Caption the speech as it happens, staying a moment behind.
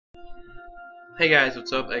Hey guys,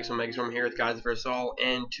 what's up? XO here with Guys vs. All,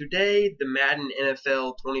 and today the Madden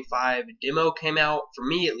NFL 25 demo came out. For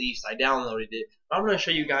me at least, I downloaded it. I'm going to show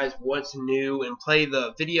you guys what's new and play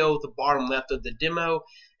the video at the bottom left of the demo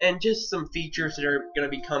and just some features that are going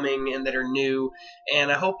to be coming and that are new.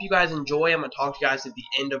 And I hope you guys enjoy. I'm going to talk to you guys at the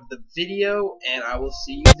end of the video, and I will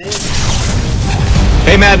see you then.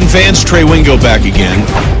 Hey Madden fans, Trey Wingo back again.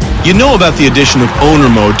 You know about the addition of owner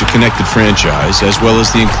mode to Connected Franchise, as well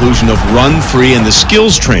as the inclusion of Run Free and the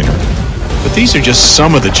Skills Trainer. But these are just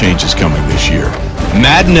some of the changes coming this year.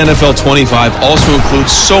 Madden NFL 25 also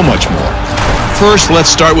includes so much more. First, let's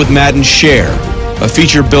start with Madden Share, a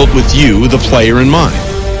feature built with you, the player, in mind.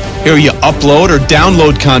 Here you upload or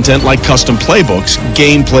download content like custom playbooks,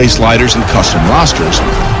 gameplay sliders, and custom rosters,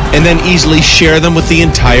 and then easily share them with the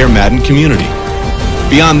entire Madden community.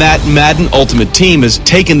 Beyond that, Madden Ultimate Team has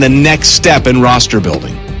taken the next step in roster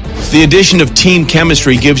building. The addition of team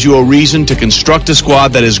chemistry gives you a reason to construct a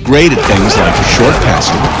squad that is great at things like short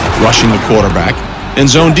passing, rushing the quarterback,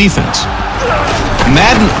 and zone defense.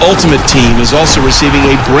 Madden Ultimate Team is also receiving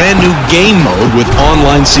a brand new game mode with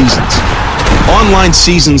online seasons. Online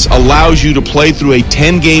seasons allows you to play through a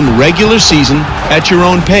 10-game regular season at your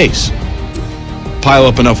own pace. Pile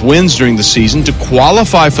up enough wins during the season to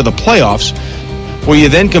qualify for the playoffs, where you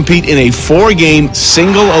then compete in a 4-game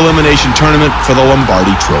single-elimination tournament for the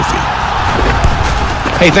Lombardi Trophy.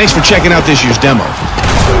 Hey, thanks for checking out this year's demo.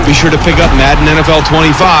 Be sure to pick up Madden NFL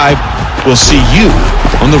 25. We'll see you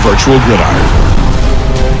on the virtual gridiron.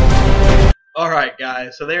 Alright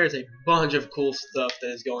guys, so there's a bunch of cool stuff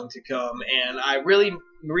that is going to come, and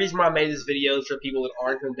the reason why I made this video is for people that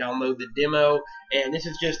aren't going to download the demo, and this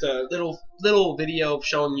is just a little video of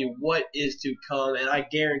showing you what is to come, and I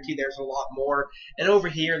guarantee there's a lot more. And over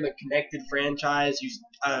here in the Connected Franchise,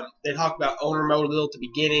 they talk about owner mode a little at the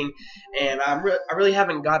beginning, and I really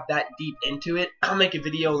haven't got that deep into it. I'll make a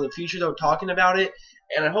video in the future though talking about it,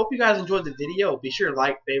 and I hope you guys enjoyed the video. Be sure to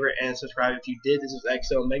like, favorite, and subscribe if you did. This is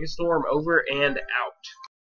XO Megastorm over and out.